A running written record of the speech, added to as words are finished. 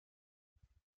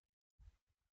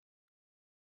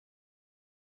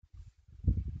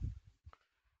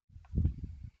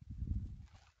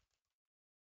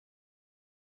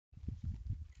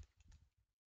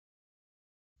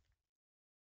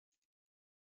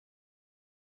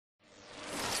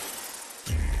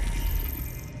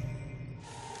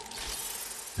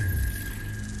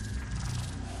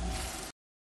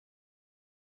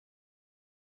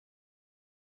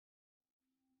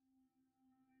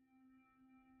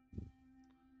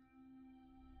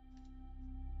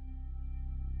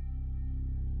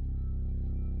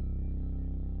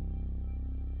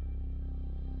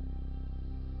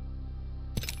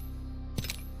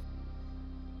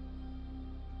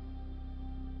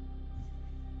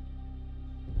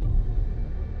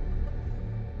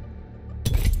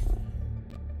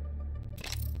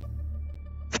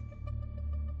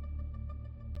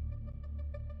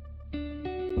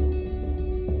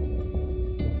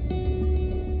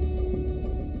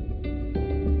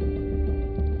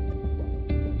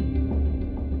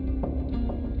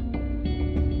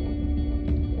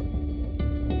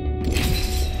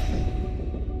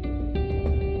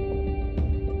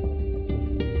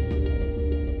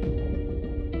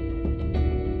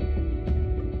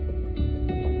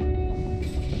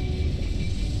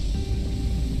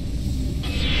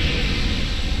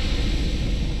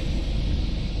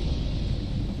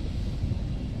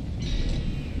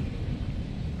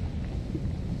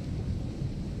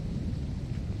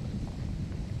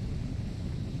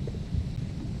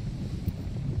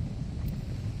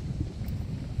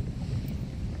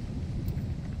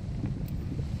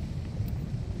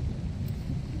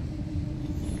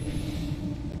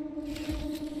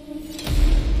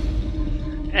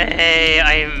Hey,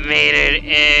 I made it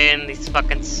in. These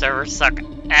fucking servers suck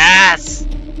ass.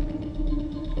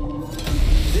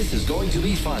 This is going to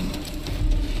be fun.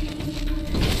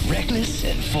 Reckless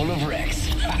and full of wrecks.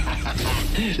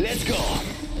 Let's go.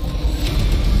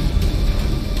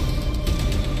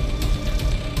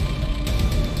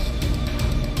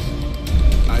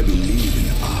 I believe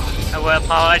in art I will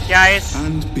apologize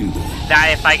and pinball.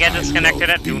 that if I get disconnected,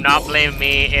 love do not pinball. blame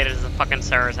me. It is the fucking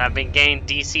servers. I've been getting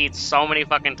DC'd so many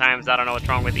fucking times. I don't know what's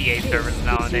wrong with EA servers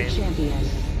nowadays.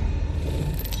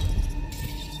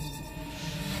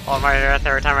 Oh my earth,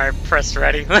 every time I press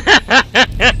ready.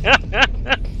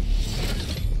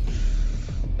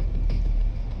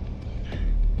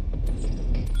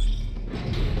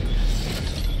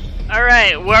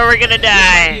 Alright, where are we gonna Be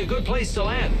die? a good place to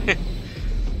land.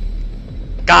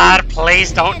 God,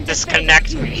 please don't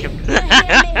disconnect me.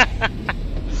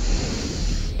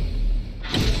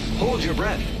 Hold your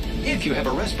breath. If you have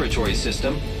a respiratory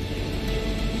system.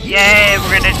 Yay,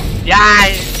 we're gonna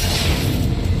die.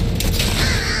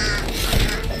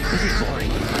 This is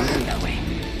boring. I'm going that way.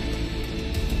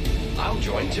 I'll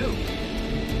join too.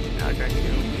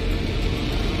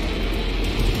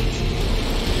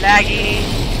 Laggy.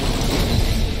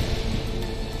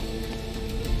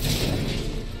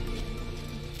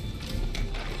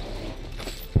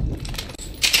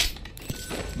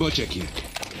 Bocek here.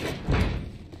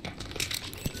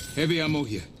 Heavy ammo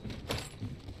here.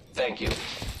 Thank you.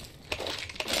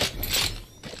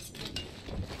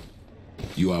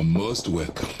 You are most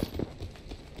welcome.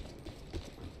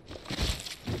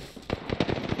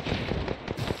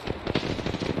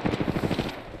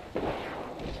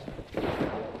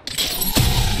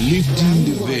 Lifting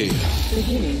the veil.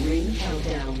 Beginning ring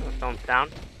countdown. Thumbs down.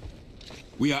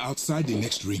 We are outside the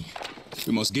next ring.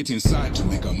 We must get inside to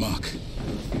make our mark.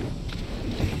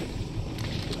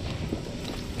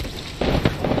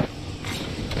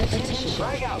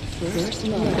 Frag out. First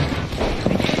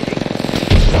blood.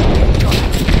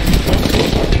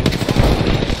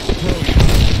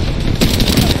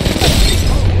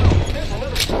 There's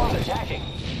another squad attacking.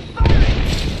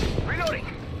 Reloading.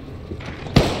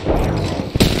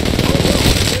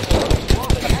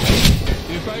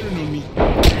 They're firing on me.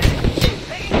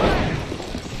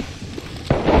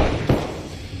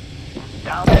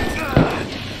 Down.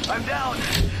 I'm down.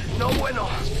 No bueno.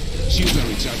 Shields are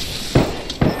recharging.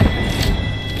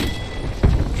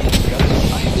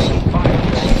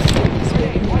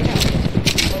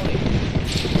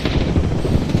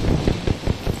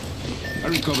 I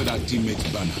recovered our teammate's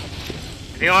banner.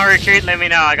 If you want to retreat, let me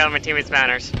know. I got my teammates'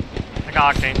 banners. I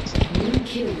got octanes. New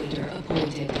kill leader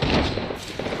appointed.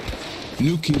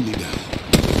 New kill leader.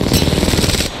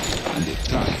 And the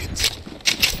target.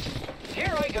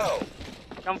 Here I go.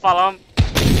 Come follow him.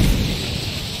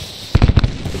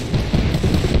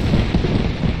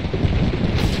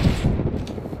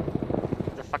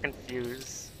 The fucking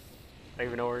fuse. I don't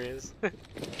even know where he is.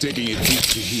 Taking a deep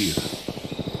to heal.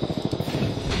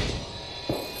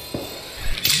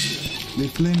 The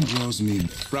flame draws me in.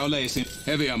 Prowler is in.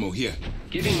 Heavy ammo here.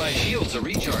 Giving my shields a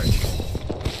recharge.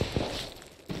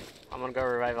 I'm gonna go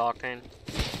revive Octane.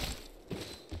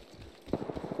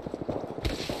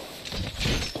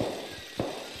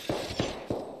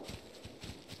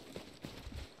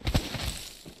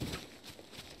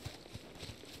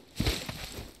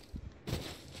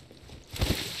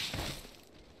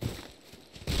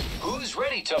 Who's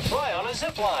ready to fly on a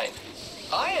zipline?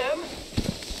 I am.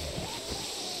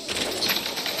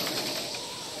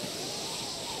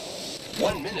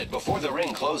 One minute before the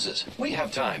ring closes. We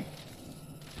have time.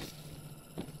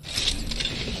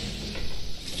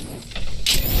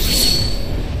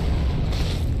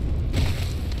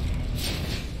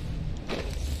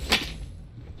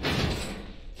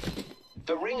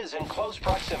 The ring is in close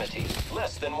proximity.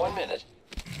 Less than 1 minute.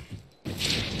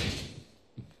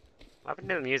 What happened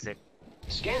to the music?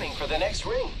 Scanning for the next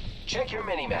ring. Check your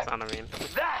minimap. Sound I mean.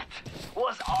 That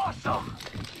was awesome!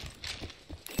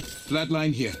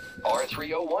 Flatline here.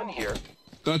 R301 here.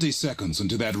 30 seconds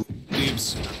until that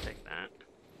dibs. I'll take that.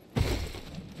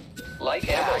 Light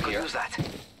ammo here. Use that.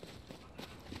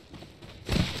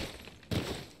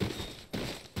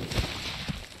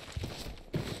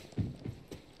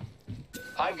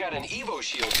 I've got an Evo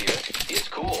shield here. It's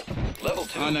cool. Level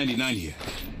 2. R99 here.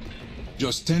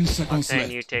 Just 10 seconds Octane,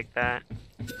 left. you take that.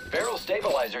 Barrel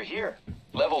stabilizer here.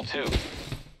 Level 2.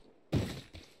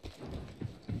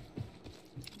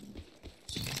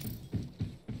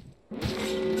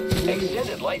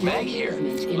 Extended light mag here.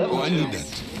 Level Oh, I 2. need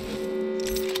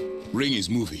that. Ring is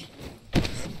moving.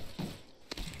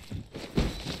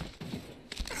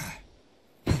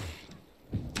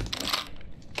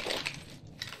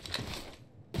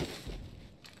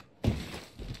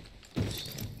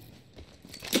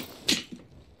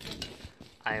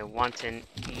 I want an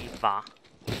Eva.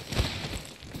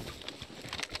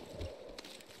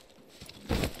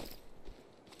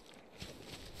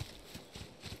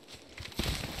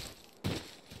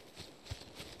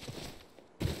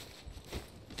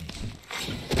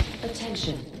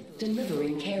 Attention.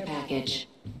 Delivering care package.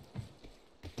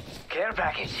 Care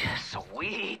package.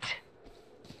 Sweet.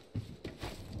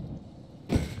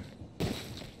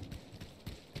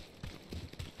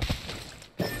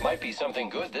 Might be something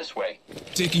good this way.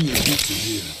 Taking your beat to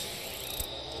here.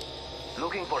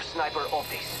 Looking for sniper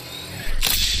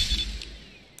optics.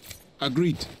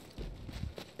 Agreed.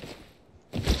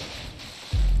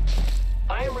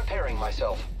 I am repairing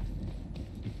myself.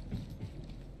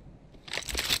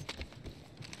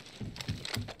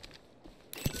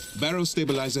 Barrel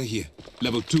stabilizer here.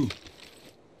 Level 2.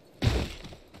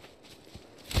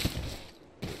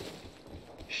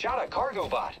 Shot a cargo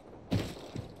bot.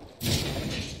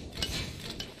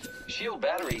 Shield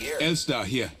battery here. L-Star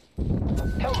here.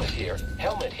 Helmet here.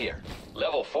 Helmet here.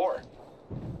 Level 4.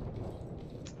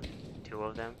 2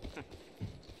 of them.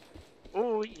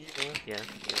 Ooh, yeah.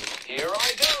 Here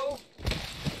I go.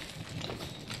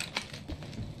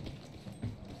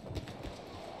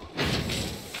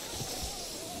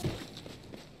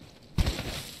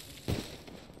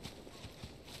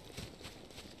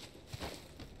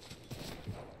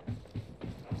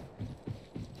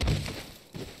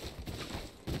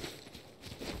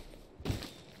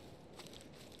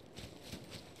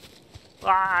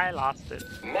 Ah, I lost it.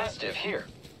 Mastiff here.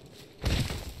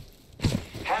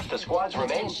 Half the squads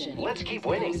remain. Attention. Let's keep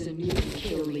There winning. is a new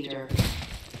kill leader.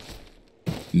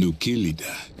 New kill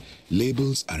leader.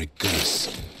 Labels are a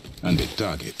curse. And a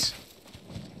target.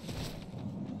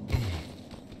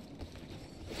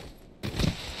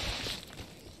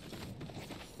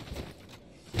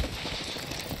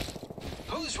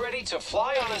 Who's ready to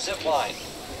fly on a zip line?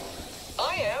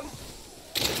 I am.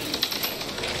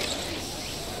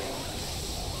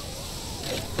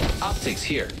 Optics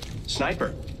here.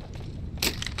 Sniper.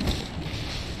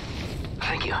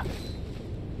 Thank you.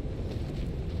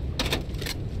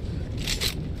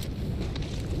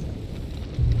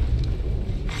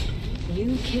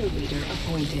 New kill leader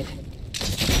appointed.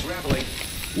 Grappling.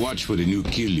 Watch for the new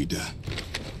kill leader.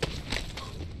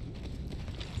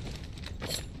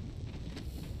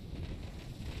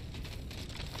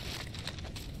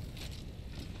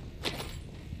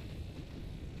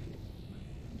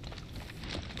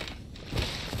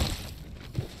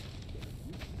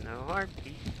 No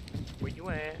heartbeat. Where you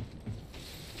at?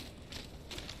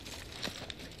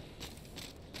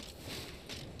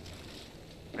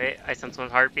 Wait, I sense one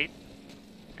heartbeat.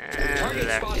 And Target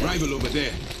there. spotted. Rival over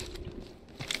there.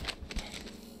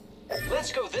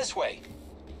 Let's go this way.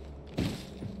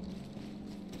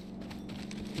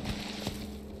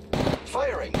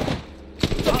 Firing.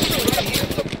 Hostile right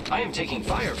here. I am taking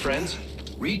fire, friends.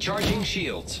 Recharging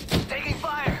shields. Taking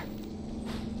fire.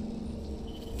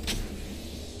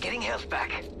 Getting health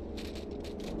back.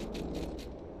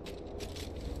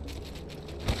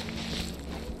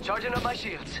 Charging up my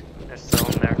shields. They're still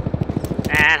in there.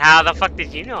 And how the fuck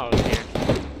did you know I was here?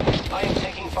 I am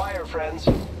taking fire, friends.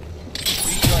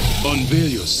 Recharging. Unveil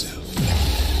yourself.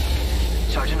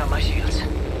 Charging up my shields.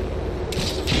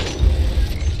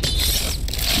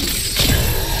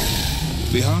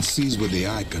 The heart sees what the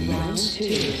eye Round cannot.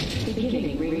 2.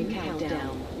 Beginning ring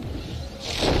countdown.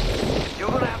 You're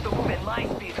gonna have to move at light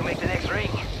speed to make the next ring.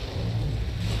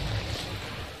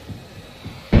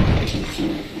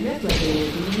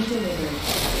 Replicator being delivered.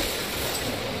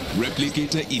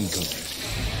 Replicator incoming.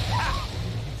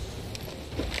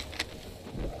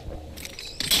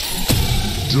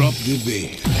 Drop the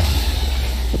veil.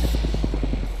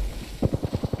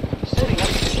 Sitting up.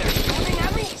 They're shooting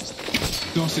at me.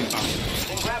 Tossing up.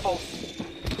 Then grapple.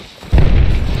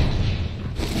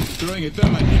 Throwing a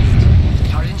thermite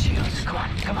grenade. Charging shields. Come on,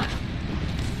 come on.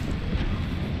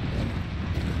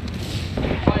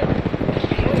 Firing.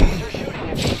 The enemies are shooting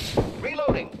at me.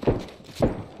 Reloading.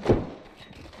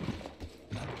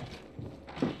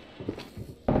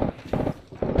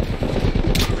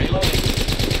 Reloading.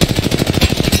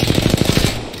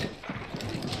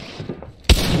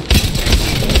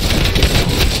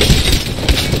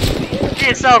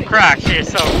 She's so cracked. She's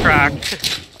so cracked.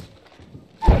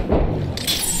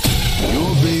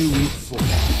 Your veil will fall.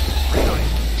 Reloading.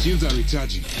 Shields are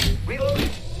recharging. Reloading.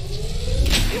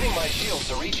 Giving my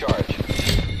shields a recharge.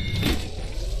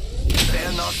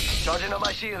 They're not charging on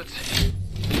my shields.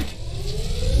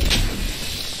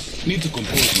 Need to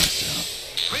compose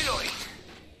myself. Reloading. Oh,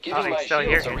 Giving he's my still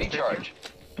shields here. a recharge.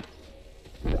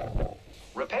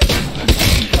 Repair.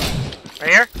 Right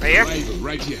here? Right here? Rival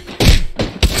right here.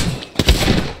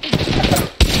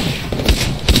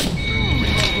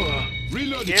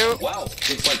 Reloading. You. Wow,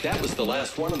 looks like that was the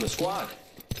last one in the squad.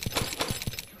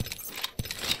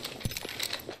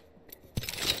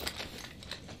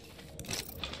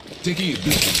 Taking a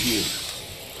peek here.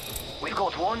 We've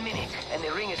got 1 minute, and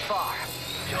the ring is far.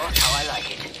 Just how I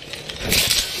like it.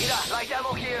 Mira, light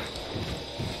ammo here.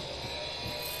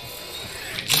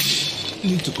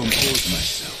 Need to compose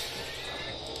myself.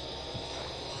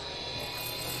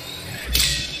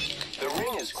 The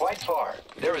ring is quite far.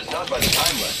 There is not much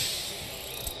time left.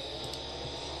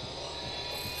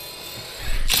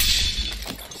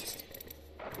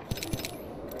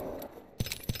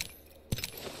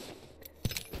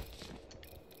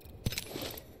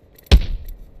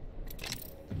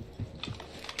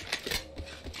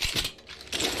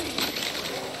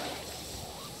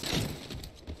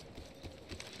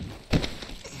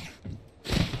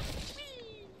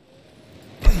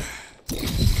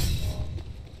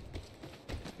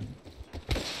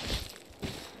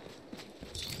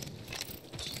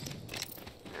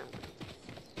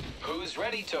 Who's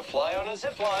ready to fly on a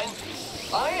zip line?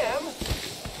 I am.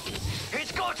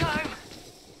 It's go time!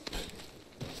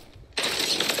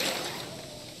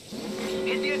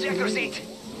 Hit the ejector seat.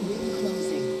 Ring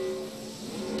closing.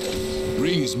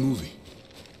 Ring is moving.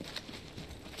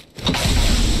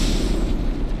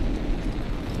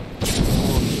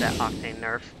 Oh, that octane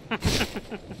nerf.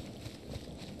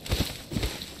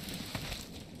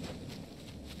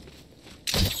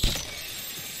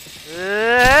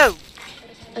 Oh!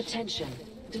 Attention.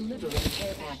 Delivering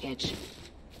care package.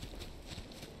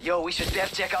 Yo, we should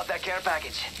def check out that care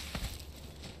package.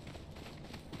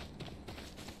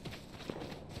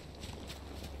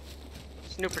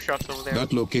 Snooper shots over there.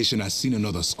 That location has seen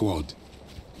another squad.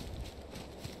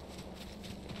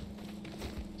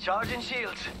 Charging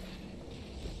shields.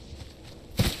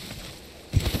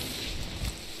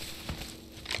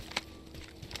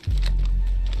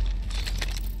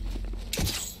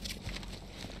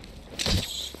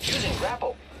 Using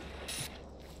grapple.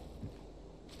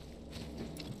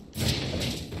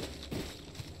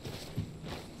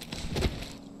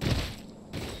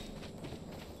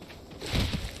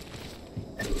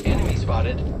 Enemy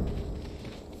spotted.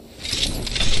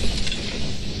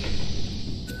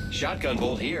 Shotgun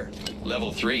bolt here.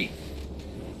 Level 3.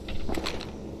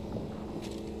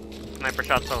 Sniper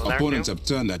shots over there. Opponents Too. have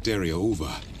turned that area over.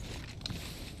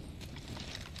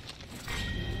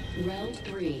 Round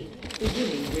 3.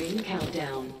 Beginning ring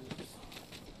countdown.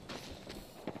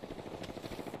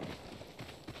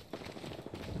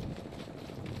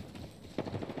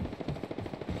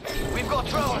 We've got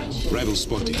drone. Rival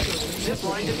spotted. Zip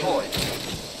line deployed.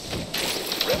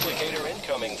 Replicator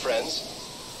incoming, friends.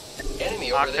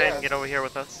 Enemy over there. Octane, get over here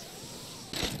with us.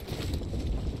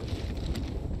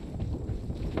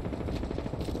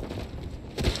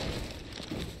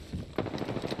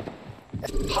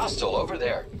 Hostile over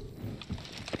there.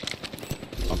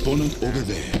 Opponent over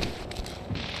there.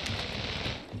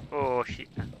 Oh,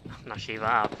 not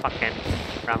Shiva, fucking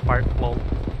Rampart. Lol.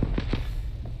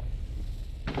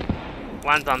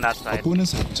 One's on that side.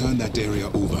 Opponents have turned that area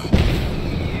over.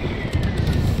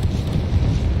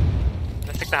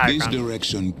 Let's take the high This ground.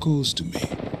 direction calls to me.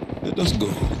 Let us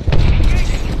go.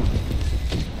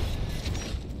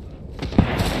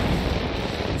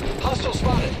 Hostile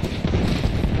spotted.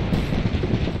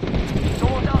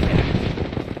 Someone's out there.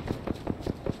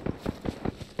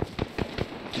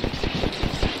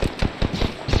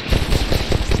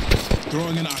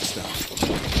 Throwing an axe down.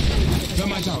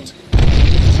 Thermite out.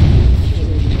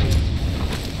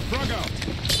 Frog out.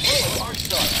 Oh,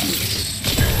 Arcstar.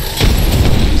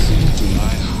 Listen to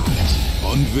my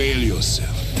heart. Unveil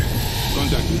yourself.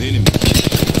 Contact with enemy.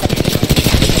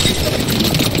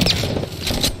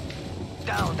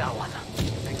 Down that one.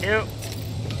 Thank you.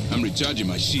 I'm recharging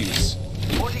my shields.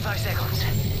 45 seconds.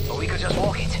 But we could just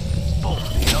walk it. Boom.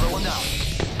 Another one down.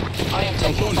 I am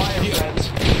taking Opponent fire, here. friends.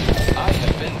 I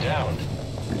have been down.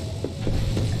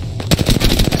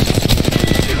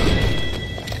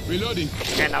 Reloading.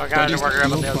 Okay, now we gotta work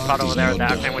around with the other spot over there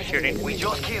that Octane was shooting. We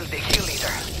just killed the kill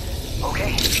leader.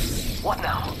 Okay. What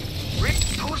now? Rip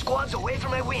 2 squads away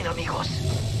from my win, amigos.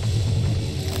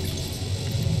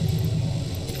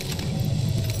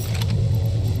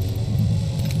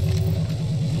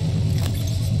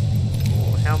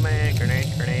 Oh, helmet,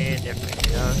 grenade,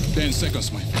 definitely does. 10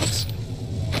 seconds, my friends.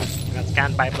 Got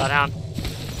scanned by Bloodhound.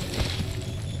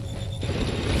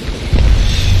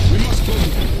 We must go.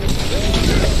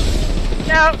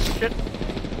 No! Shit.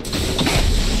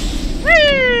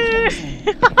 Whee!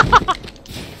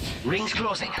 Ring's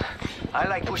closing. I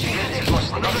like pushing in close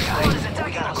to the other side.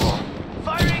 We gotta go.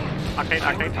 Firing!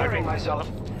 Octane. Myself.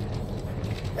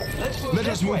 Let's move Let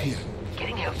this us move way. here.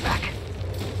 Getting held back.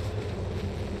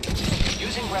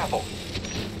 Using grapple.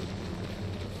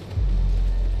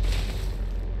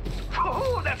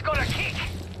 Ooh, that's got a kick.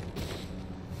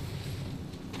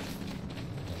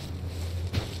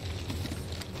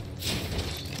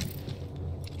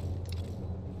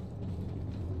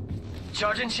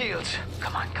 Charging shields.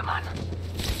 Come on, come on.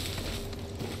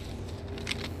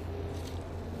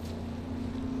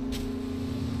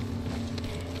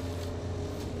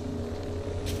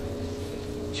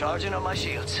 Charging on my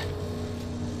shields.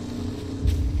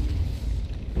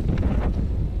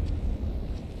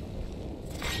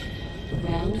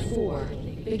 Round 4.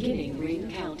 Beginning ring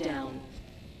countdown.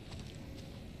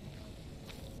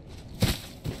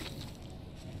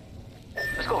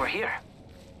 Let's go over here.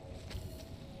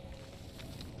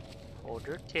 Hold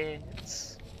your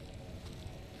tits.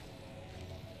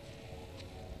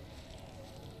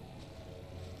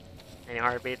 Any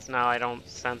heartbeats? No, I don't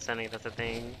sense any. That's the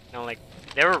thing. No, like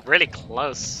they were really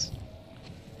close.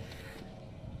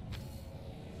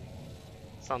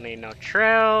 So need no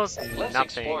trails, Let's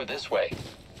nothing. explore this way.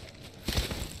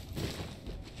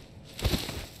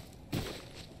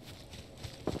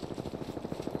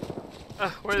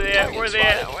 Where they at? Where they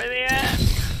at? Where they at?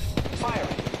 Firing.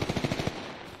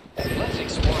 Let's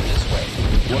explore this way.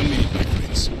 1 minute, my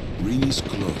friends. Ring is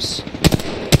close.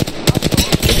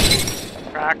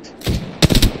 Cracked.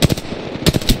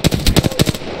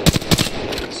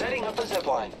 Setting up a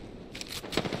zipline.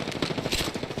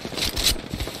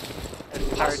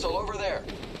 Hostile over there.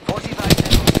 45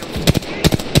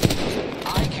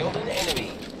 I killed an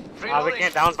enemy. We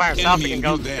can't. That one's by herself. We Enemy can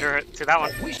go in view there. to that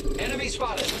one. Enemy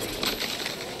spotted.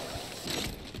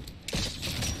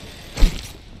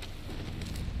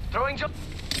 Throwing jump.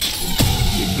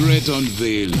 Regret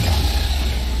unveiled.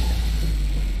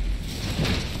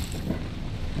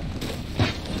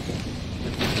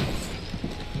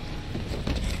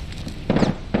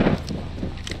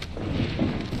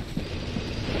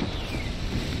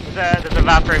 There's a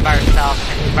Valkyrie by herself.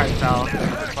 She's by herself.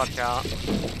 Just watch out.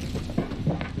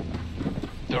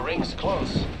 The ring's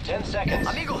close. 10 seconds.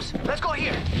 Amigos, let's go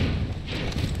here.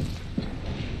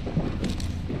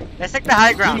 Let's take the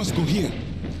high We ground. must go here.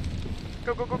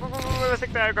 Go, go, go, go, go, go, go. Let's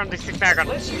take the high ground. Let's take the high ground.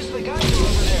 Let's use the guide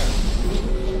over there.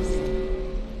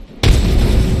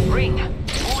 Ring.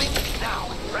 Moving now.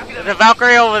 Wrap it There's a up.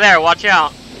 Valkyrie over there. Watch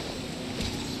out.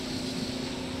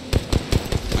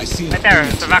 I see Right there.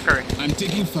 It's a Valkyrie. I'm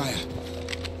taking fire.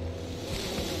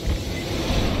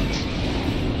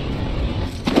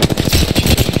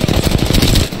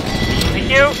 Thank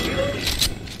you.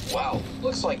 Wow,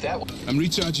 looks like that one. I'm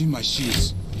recharging my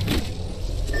shields.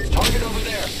 Target over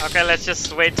there. Okay, let's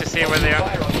just wait to see where they are.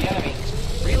 Fire on the enemy.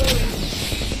 Reloading.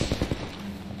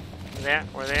 There,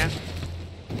 where they at?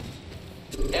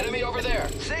 Enemy over there.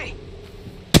 See.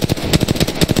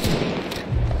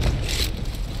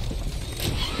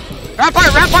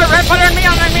 Rampart, Rampart, Rampart on me,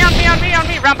 on me, on me, on me, on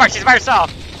me. Rampart, she's by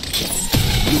herself.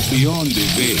 Look beyond the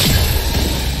veil.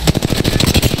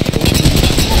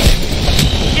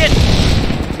 Shit.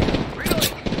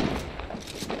 Reloading.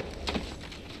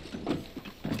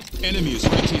 Enemy is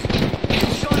right here.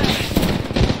 Shot at.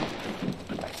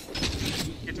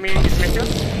 It's me too.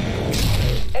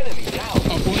 Enemy down.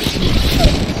 Opponent here.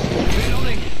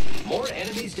 Reloading. More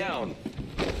enemies down.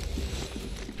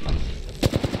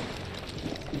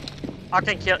 I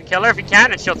can kill her if you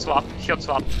can and shield swap. Shield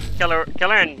swap. Kill her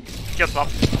and shield swap.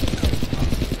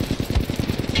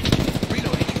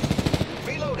 Reloading.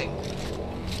 Reloading.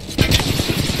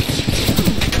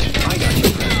 I got you.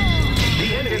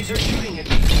 The enemies are shooting at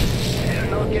me. They're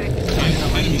not getting.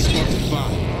 Enemy spotted far.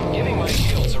 Giving my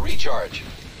shields a recharge.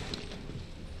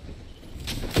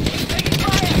 Taking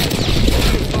fire.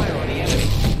 Fire on the enemy.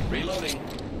 Reloading.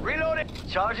 Reloading.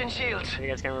 Charging shields. You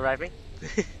guys can revive me?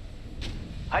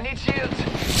 I need shields.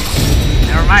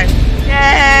 Never mind.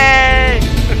 Yay!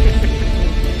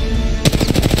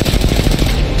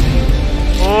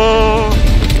 Oh,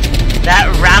 that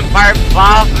Rampart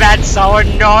buff, that's so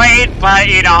annoying, but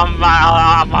you know,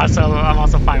 I'm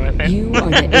also fine with it. You are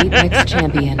the Apex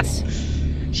champions.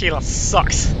 Sheila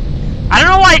sucks. I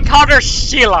don't know why I called her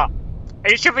Sheila.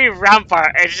 It should be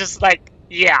Rampart. It's just like,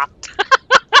 yeah.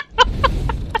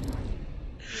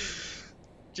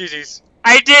 GG's.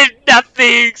 I did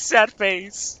nothing, sad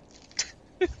face.